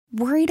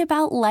Worried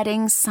about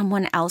letting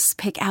someone else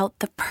pick out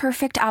the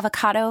perfect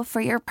avocado for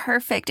your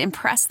perfect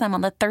impress them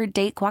on the third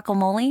date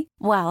guacamole?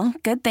 Well,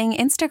 good thing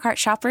Instacart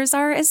shoppers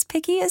are as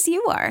picky as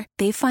you are.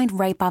 They find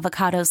ripe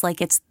avocados like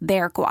it's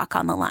their guac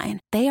on the line.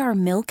 They are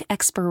milk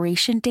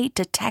expiration date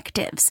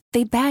detectives.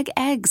 They bag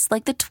eggs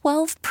like the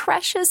 12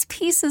 precious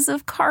pieces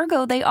of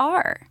cargo they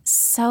are.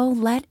 So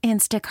let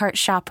Instacart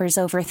shoppers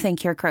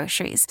overthink your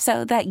groceries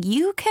so that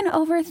you can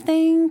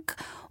overthink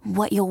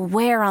what you'll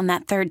wear on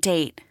that third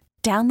date.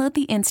 Download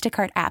the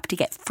Instacart app to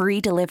get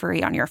free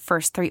delivery on your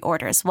first 3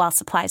 orders while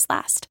supplies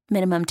last.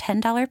 Minimum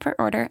 $10 per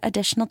order.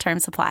 Additional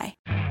terms apply.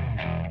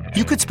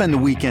 You could spend the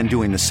weekend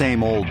doing the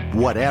same old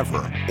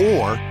whatever,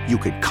 or you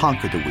could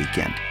conquer the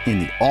weekend in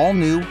the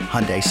all-new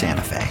Hyundai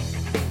Santa Fe.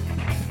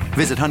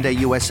 Visit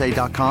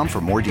HyundaiUSA.com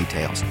for more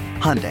details.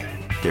 Hyundai,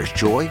 there's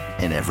joy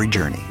in every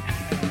journey.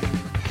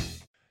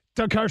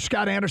 Doug Carr,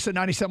 Scott Anderson,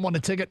 97.1 The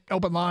Ticket.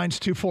 Open lines,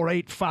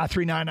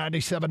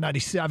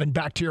 248-539-9797.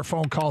 Back to your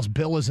phone calls.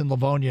 Bill is in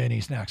Livonia, and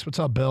he's next. What's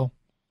up, Bill?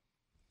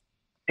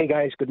 Hey,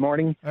 guys. Good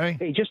morning.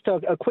 Hey, just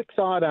a quick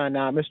thought on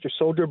Mr.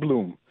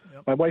 Soderblom.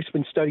 Yep. My wife's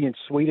been studying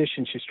Swedish,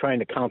 and she's trying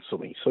to counsel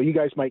me. So you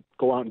guys might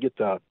go out and get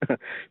the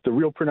the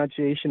real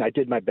pronunciation. I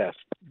did my best.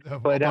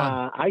 But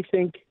I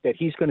think that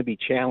he's going to be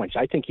challenged.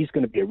 I think he's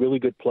going to be a really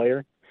good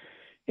player.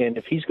 And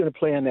if he's going to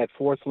play on that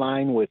fourth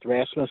line with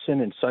Rasmussen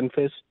and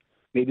Sundqvist,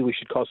 maybe we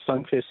should call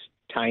Sundqvist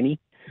Tiny.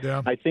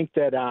 Yeah. I think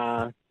that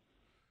I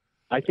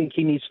think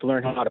he needs to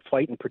learn how to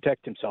fight and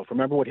protect himself.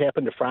 Remember what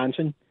happened to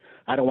Franzen?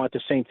 I don't want the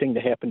same thing to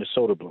happen to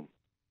Soderblom.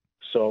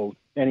 So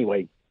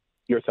anyway,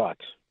 your thoughts?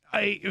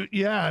 I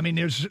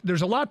mean,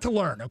 there's a lot to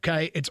learn.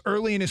 Okay, it's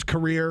early in his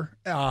career.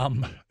 I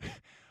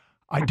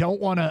don't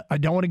want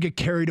to get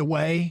carried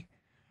away.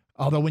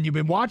 Although when you've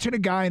been watching a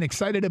guy and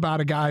excited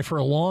about a guy for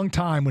a long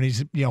time when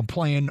he's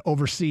playing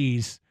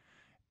overseas.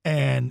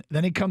 And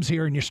then he comes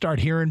here and you start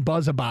hearing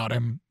buzz about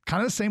him,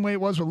 kind of the same way it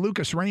was with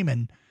Lucas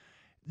Raymond.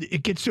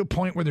 It gets to a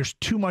point where there's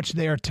too much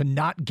there to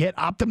not get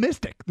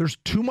optimistic. There's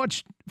too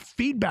much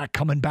feedback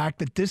coming back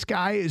that this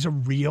guy is a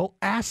real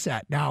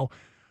asset. Now,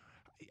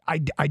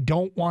 I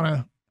don't want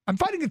to – I'm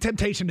fighting the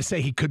temptation to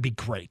say he could be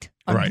great.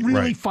 I'm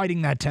really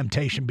fighting that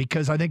temptation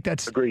because I think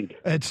that's – Agreed.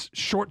 It's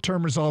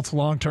short-term results,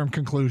 long-term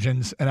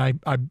conclusions, and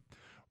I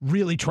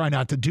really try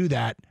not to do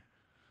that.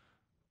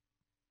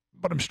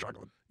 But I'm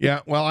struggling.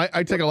 Yeah, well,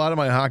 I take a lot of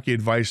my hockey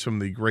advice from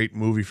the great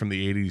movie from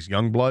the 80s,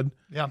 Youngblood.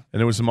 Yeah.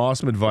 And there was some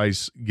awesome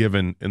advice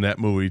given in that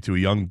movie to a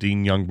young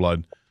Dean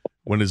Youngblood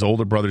when his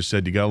older brother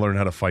said, you got to learn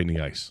how to fight in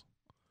the ice.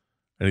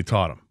 And he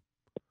taught him.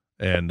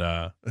 And,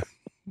 I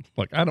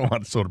don't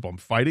want Soderblom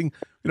fighting.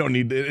 You don't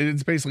need –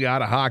 it's basically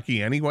out of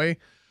hockey anyway.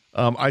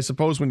 I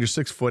suppose when you're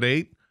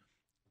 6'8",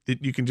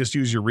 that you can just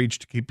use your reach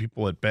to keep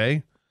people at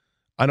bay.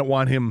 I don't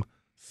want him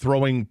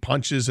throwing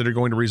punches that are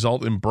going to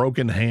result in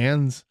broken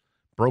hands,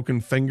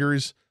 broken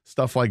fingers,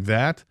 stuff like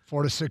that.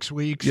 4 to 6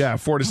 weeks. Yeah,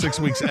 4 to 6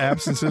 weeks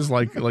absences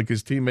like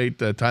his teammate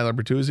Tyler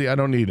Bertuzzi. I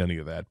don't need any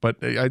of that.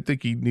 But I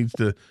think he needs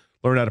to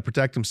learn how to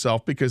protect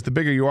himself because the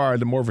bigger you are,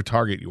 the more of a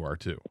target you are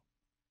too.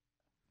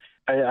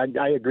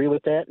 I agree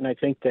with that, and I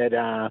think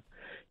that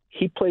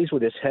he plays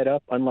with his head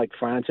up, unlike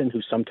Franzen,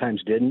 who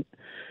sometimes didn't.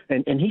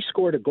 And he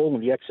scored a goal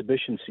in the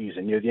exhibition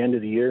season near the end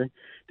of the year.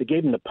 They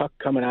gave him the puck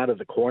coming out of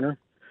the corner.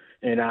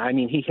 And,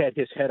 he had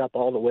his head up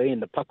all the way,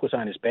 and the puck was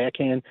on his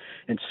backhand.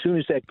 And as soon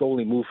as that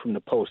goalie moved from the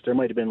post, there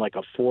might have been like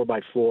a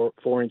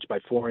 4-inch by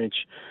 4-inch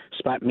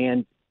spot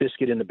man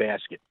biscuit in the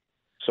basket.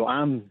 So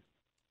I'm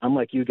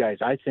like you guys.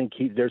 I think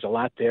there's a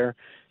lot there.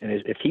 And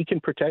if he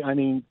can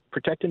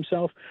protect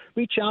himself,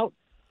 reach out.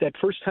 That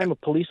first time a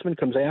policeman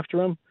comes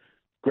after him,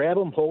 grab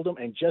him, hold him,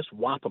 and just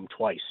whop him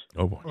twice.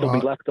 Oh, boy. He'll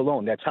be left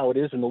alone. That's how it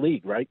is in the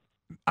league, right?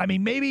 I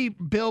mean, maybe,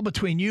 Bill,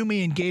 between you,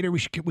 me, and Gator,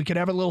 we could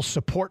have a little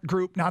support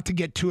group, not to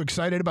get too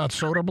excited about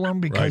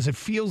Soderblom, because it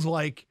feels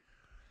like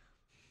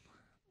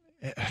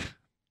I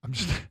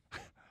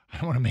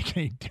don't want to make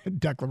any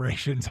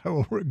declarations I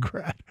will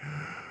regret.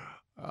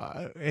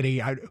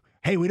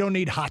 Hey, we don't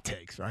need hot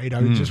takes, right?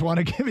 I just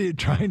want to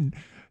try and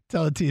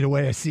tell it to you the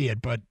way I see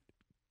it. But,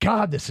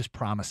 God, this is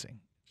promising.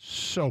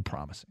 So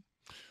promising.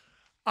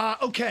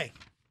 Okay.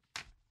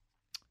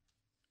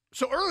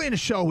 So early in the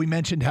show, we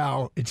mentioned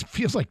how it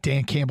feels like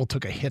Dan Campbell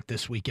took a hit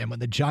this weekend when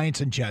the Giants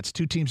and Jets,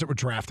 two teams that were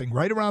drafting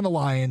right around the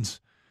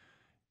Lions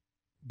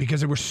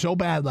because they were so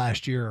bad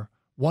last year,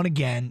 won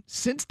again.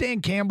 Since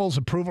Dan Campbell's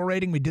approval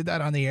rating, we did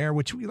that on the air,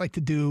 which we like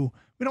to do.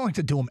 We don't like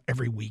to do them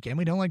every weekend.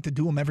 We don't like to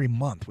do them every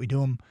month. We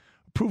do them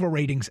approval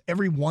ratings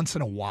every once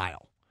in a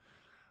while.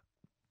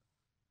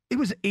 It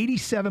was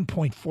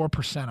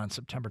 87.4% on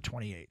September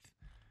 28th.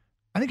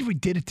 I think if we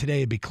did it today,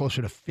 it'd be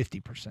closer to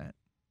 50%.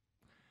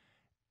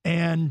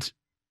 And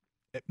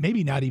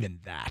maybe not even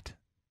that.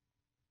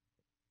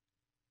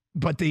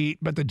 But the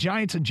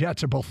Giants and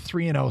Jets are both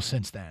 3-0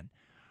 since then.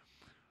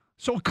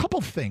 So a couple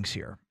things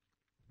here.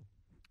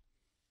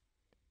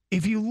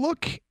 If you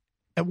look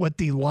at what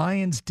the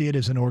Lions did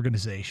as an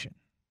organization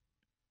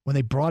when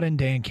they brought in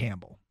Dan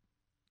Campbell,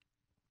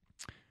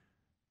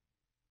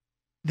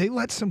 they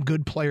let some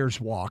good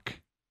players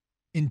walk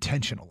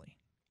intentionally.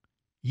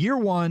 Year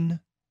one,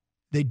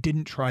 they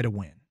didn't try to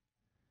win.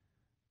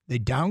 They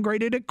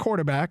downgraded at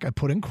quarterback. I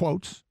put in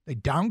quotes. They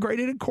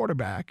downgraded at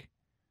quarterback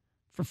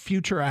for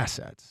future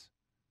assets.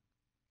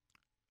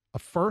 A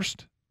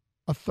first,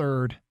 a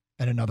third,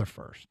 and another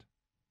first.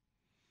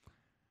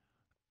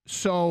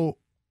 So,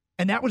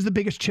 and that was the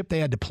biggest chip they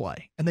had to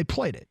play, and they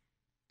played it.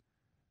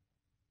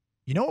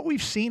 You know what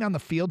we've seen on the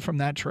field from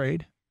that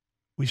trade?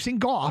 We've seen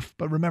Goff,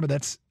 but remember,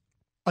 that's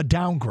a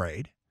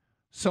downgrade.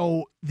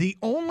 So the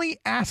only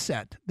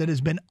asset that has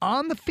been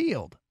on the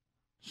field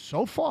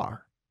so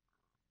far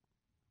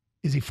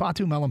is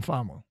Ifeatu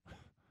Melifonwu,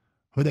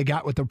 who they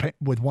got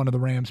with one of the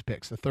Rams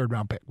picks, the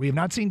third-round pick. We have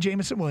not seen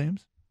Jamison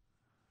Williams.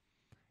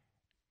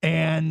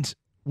 And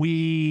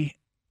we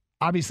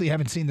obviously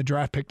haven't seen the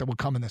draft pick that will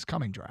come in this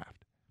coming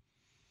draft.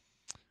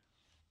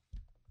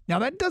 Now,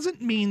 that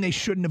doesn't mean they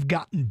shouldn't have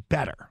gotten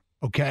better,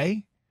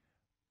 okay?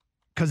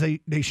 Because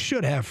they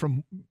should have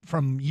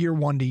from year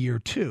one to year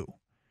two.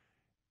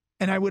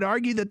 And I would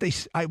argue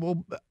that I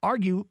will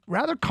argue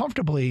rather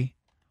comfortably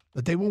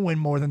that they will win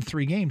more than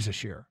 3 games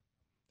this year.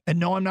 And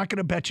no, I'm not going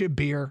to bet you a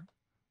beer.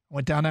 I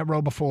went down that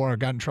road before. I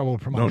got in trouble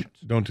with promotions.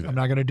 Don't do that. I'm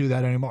not going to do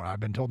that anymore. I've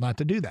been told not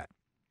to do that.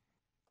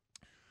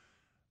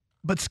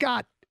 But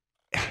Scott,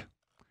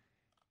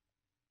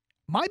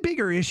 my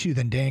bigger issue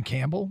than Dan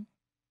Campbell,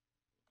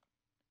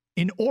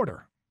 in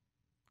order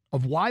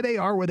of why they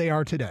are where they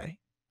are today,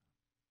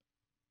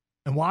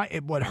 and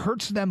what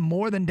hurts them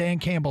more than Dan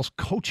Campbell's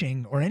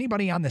coaching or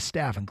anybody on the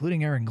staff,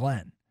 including Aaron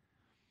Glenn,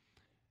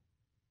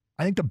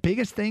 I think the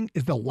biggest thing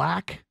is the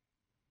lack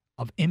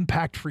of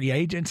impact free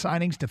agent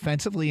signings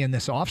defensively in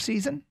this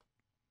offseason.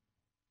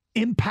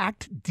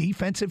 Impact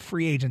defensive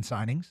free agent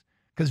signings,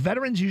 because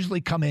veterans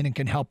usually come in and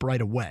can help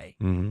right away.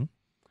 Mm-hmm.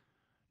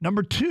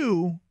 Number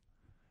 2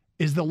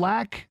 is the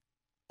lack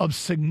of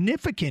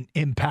significant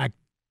impact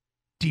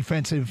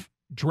defensive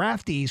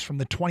draftees from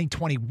the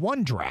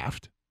 2021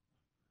 draft.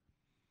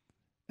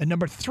 And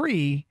number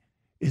 3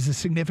 is the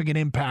significant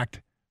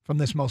impact from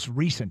this most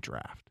recent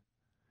draft.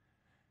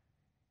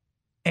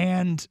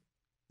 And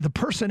the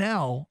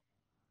personnel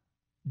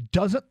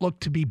doesn't look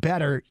to be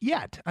better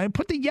yet. I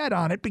put the yet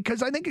on it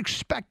because I think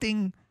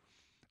expecting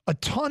a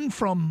ton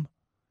from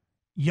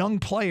young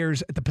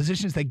players at the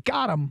positions they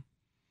got them,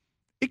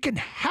 it can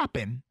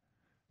happen,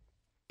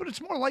 but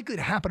it's more likely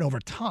to happen over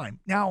time.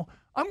 Now,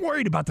 I'm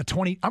worried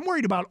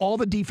about all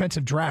the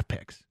defensive draft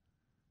picks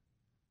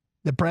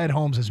that Brad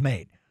Holmes has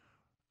made.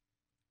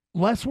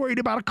 Less worried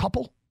about a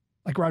couple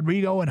like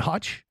Rodrigo and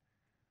Hutch.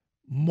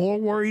 More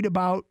worried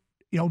about,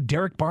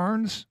 Derek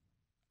Barnes.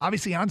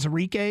 Obviously,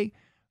 Onwuzurike.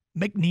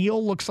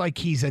 McNeil looks like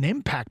he's an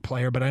impact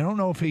player, but I don't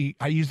know if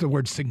I use the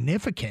word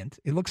significant.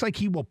 It looks like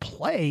he will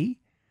play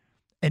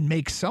and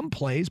make some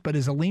plays, but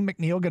is Aleem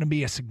McNeil going to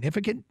be a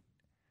significant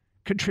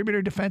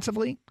contributor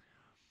defensively?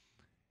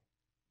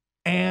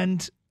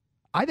 And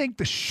I think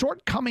the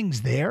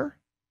shortcomings there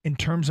in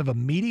terms of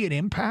immediate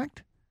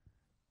impact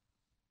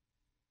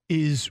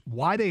is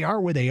why they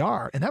are where they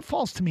are. And that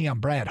falls to me on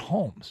Brad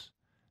Holmes.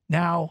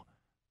 Now,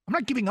 I'm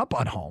not giving up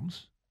on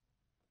Holmes.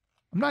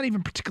 I'm not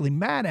even particularly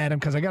mad at him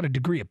because I got a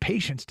degree of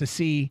patience to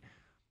see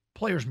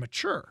players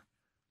mature.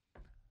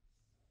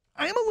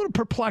 I am a little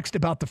perplexed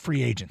about the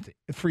free agent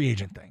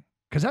thing,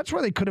 because that's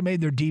where they could have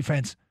made their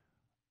defense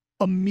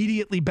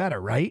immediately better,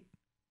 right?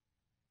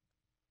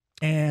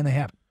 And they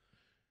haven't.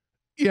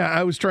 Yeah,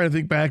 I was trying to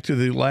think back to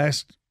the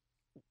last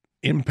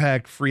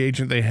impact free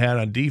agent they had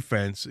on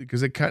defense,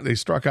 because they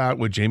struck out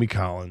with Jamie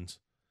Collins.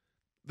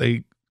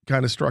 They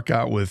kind of struck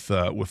out with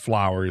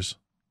Flowers.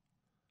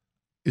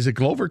 Is it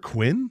Glover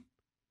Quinn?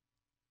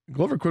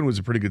 Glover Quinn was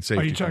a pretty good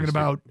safety. Are you talking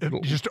about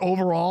just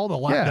overall the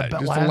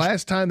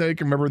last time that I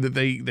can remember that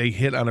they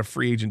hit on a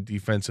free agent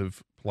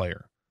defensive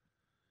player?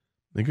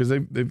 Because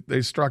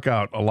they struck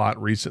out a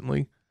lot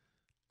recently,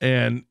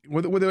 and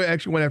whether they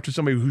actually went after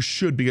somebody who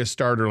should be a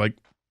starter, like,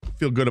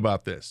 feel good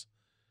about this.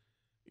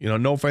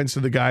 No offense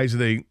to the guys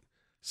they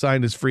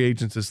signed as free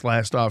agents this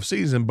last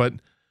offseason, but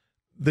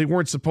they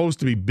weren't supposed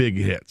to be big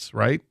hits,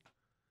 right?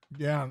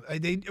 Yeah,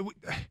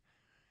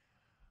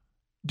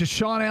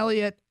 Deshaun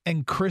Elliott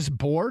and Chris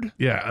Board.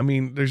 Yeah, I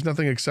mean, there's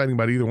nothing exciting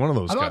about either one of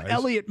those guys. I thought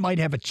Elliott might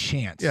have a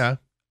chance. Yeah.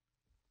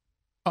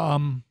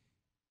 And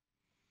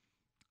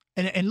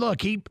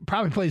look, he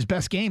probably played his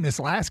best game this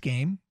last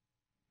game,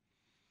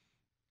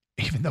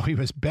 even though he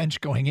was benched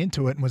going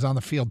into it and was on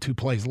the field 2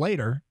 plays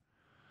later.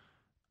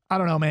 I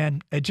don't know,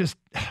 man. It just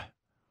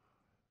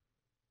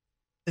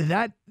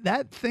that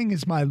thing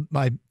is my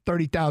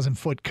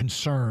 30,000-foot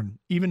concern,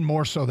 even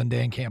more so than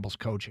Dan Campbell's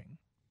coaching.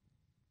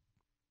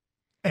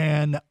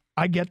 And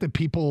I get that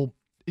people,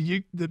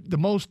 the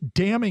most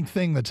damning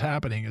thing that's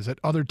happening is that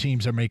other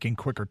teams are making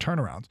quicker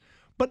turnarounds.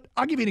 But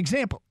I'll give you an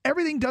example.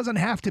 Everything doesn't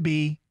have to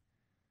be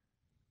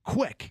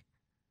quick.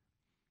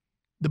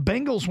 The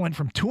Bengals went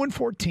from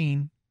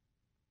 2-14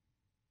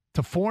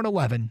 to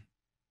 4-11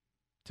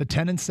 to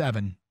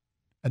 10-7,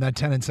 and that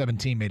 10-7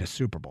 team made a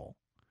Super Bowl.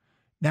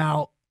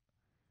 Now,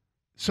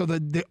 so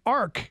the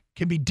arc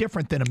can be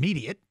different than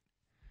immediate.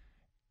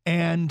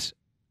 And,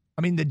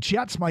 I mean, the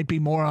Jets might be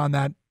more on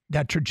that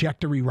that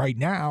trajectory right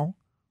now.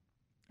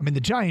 I mean,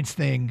 the Giants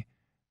thing,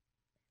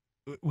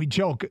 we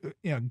joke,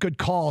 good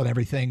call and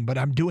everything, but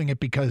I'm doing it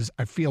because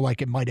I feel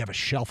like it might have a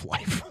shelf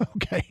life.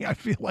 Okay. I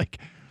feel like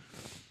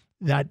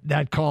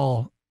that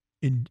call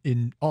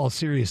in all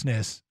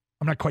seriousness,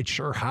 I'm not quite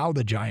sure how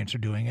the Giants are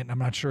doing it, and I'm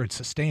not sure it's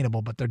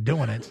sustainable, but they're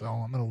doing it. So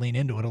I'm going to lean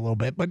into it a little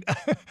bit, but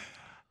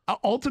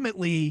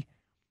ultimately,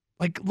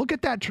 look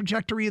at that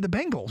trajectory of the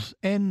Bengals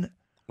and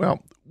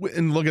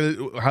look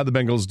at how the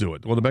Bengals do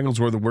it. Well, the Bengals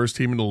were the worst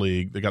team in the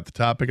league. They got the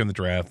top pick in the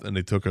draft, and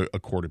they took a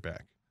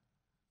quarterback.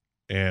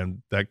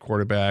 And that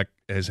quarterback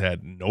has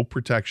had no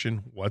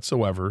protection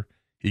whatsoever.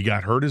 He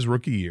got hurt his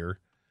rookie year.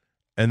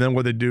 And then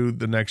what they do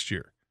the next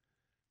year,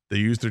 they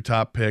use their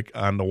top pick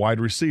on the wide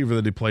receiver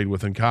that he played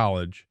with in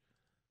college,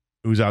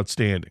 who's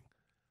outstanding.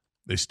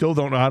 They still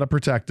don't know how to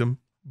protect him,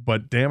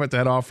 but damn it,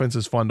 that offense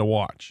is fun to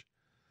watch.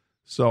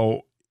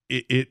 So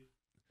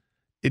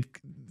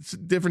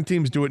different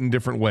teams do it in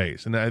different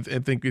ways. And I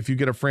think if you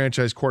get a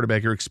franchise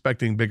quarterback, you're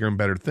expecting bigger and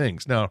better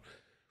things. Now,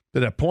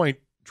 to that point,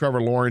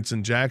 Trevor Lawrence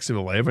in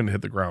Jacksonville, they haven't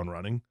hit the ground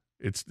running.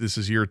 This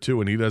is year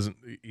 2, and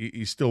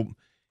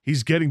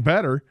he's getting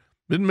better.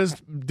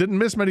 Didn't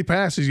miss many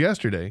passes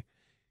yesterday.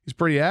 He's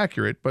pretty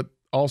accurate, but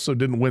also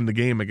didn't win the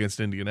game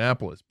against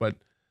Indianapolis. But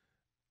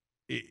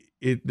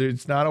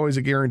it's not always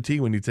a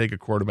guarantee when you take a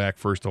quarterback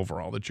first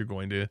overall that you're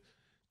going to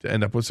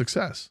end up with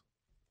success.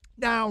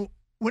 Now,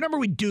 whenever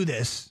we do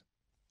this,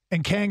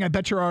 and Kang, I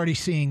bet you're already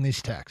seeing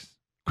these texts.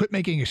 Quit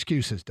making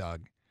excuses,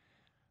 Doug.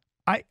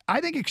 I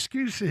think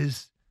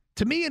excuses,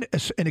 to me,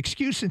 an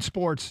excuse in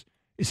sports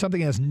is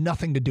something that has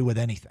nothing to do with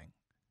anything.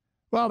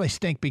 Well, they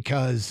stink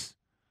because,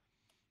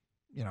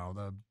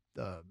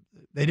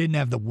 they didn't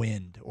have the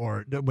wind,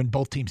 or when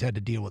both teams had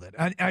to deal with it.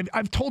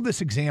 I've told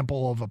this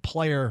example of a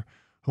player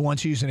who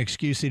once used an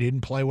excuse he didn't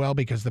play well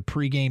because the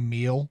pregame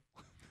meal,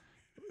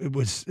 it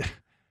was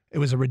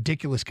a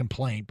ridiculous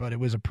complaint, but it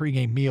was a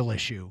pregame meal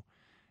issue.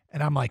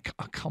 And I'm like,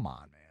 oh, come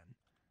on, man.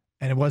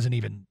 And it wasn't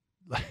even,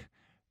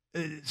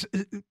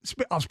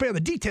 I'll spare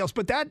the details,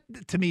 but that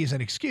to me is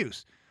an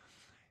excuse.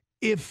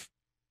 If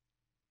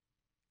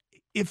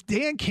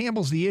Dan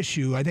Campbell's the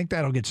issue, I think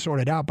that'll get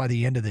sorted out by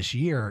the end of this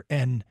year.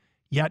 And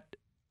yet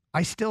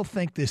I still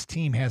think this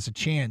team has a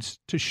chance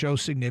to show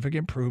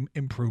significant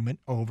improvement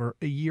over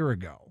a year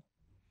ago.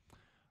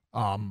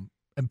 And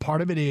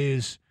part of it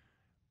is,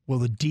 will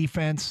the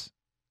defense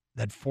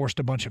that forced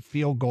a bunch of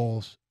field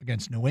goals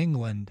against New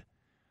England,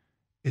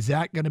 is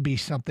that going to be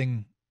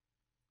something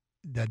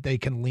that they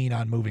can lean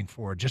on moving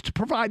forward? Just to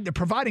they're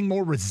providing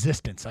more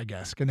resistance, I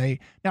guess. Now, it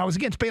was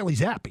against Bailey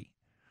Zappi.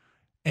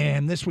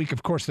 And this week,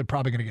 of course, they're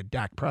probably going to get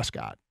Dak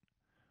Prescott.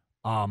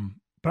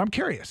 But I'm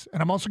curious.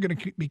 And I'm also going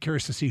to be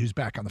curious to see who's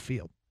back on the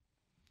field.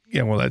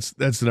 Yeah, well, that's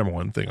the number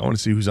one thing. I want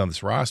to see who's on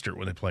this roster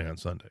when they play on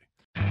Sunday.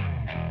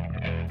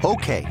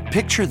 Okay,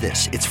 picture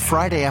this. It's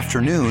Friday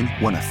afternoon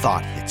when a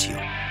thought hits you.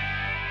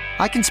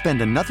 I can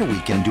spend another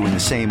weekend doing the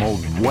same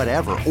old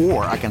whatever,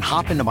 or I can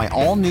hop into my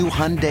all-new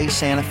Hyundai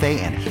Santa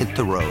Fe and hit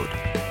the road.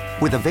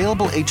 With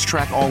available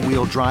H-Track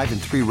all-wheel drive and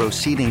 3-row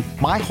seating,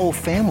 my whole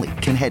family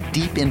can head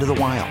deep into the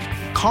wild.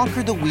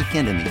 Conquer the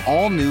weekend in the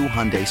all-new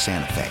Hyundai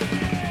Santa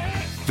Fe.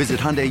 Visit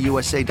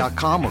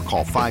HyundaiUSA.com or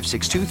call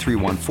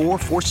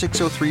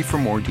 562-314-4603 for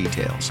more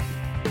details.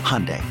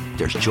 Hyundai,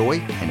 there's joy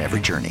in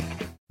every journey.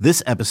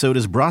 This episode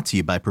is brought to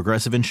you by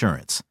Progressive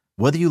Insurance.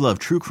 Whether you love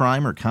true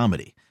crime or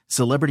comedy,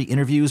 celebrity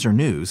interviews or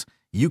news,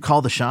 you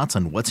call the shots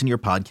on what's in your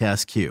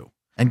podcast queue.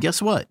 And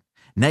guess what?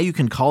 Now you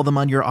can call them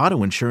on your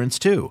auto insurance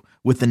too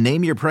with the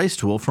Name Your Price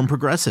tool from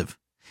Progressive.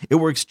 It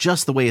works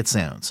just the way it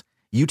sounds.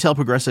 You tell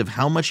Progressive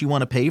how much you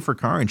want to pay for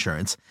car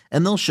insurance,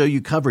 and they'll show you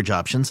coverage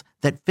options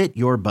that fit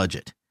your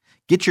budget.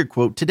 Get your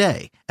quote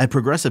today at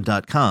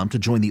Progressive.com to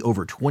join the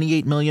over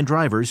 28 million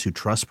drivers who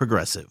trust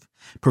Progressive.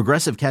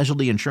 Progressive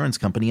Casualty Insurance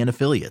Company and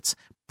Affiliates.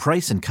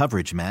 Price and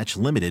coverage match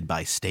limited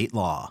by state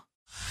law.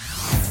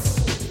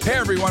 Hey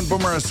everyone,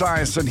 Boomer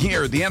Esiason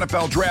here. The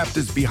NFL Draft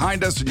is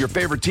behind us and your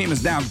favorite team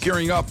is now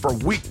gearing up for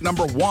week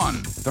number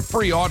 1. The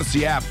free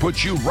Odyssey app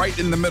puts you right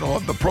in the middle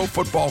of the pro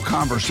football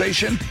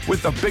conversation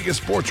with the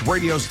biggest sports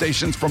radio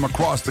stations from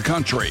across the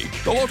country.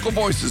 The local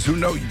voices who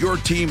know your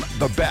team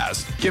the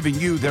best, giving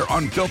you their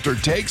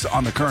unfiltered takes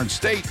on the current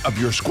state of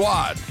your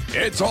squad.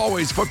 It's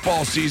always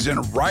football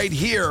season right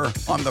here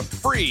on the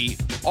free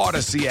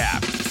Odyssey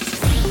app.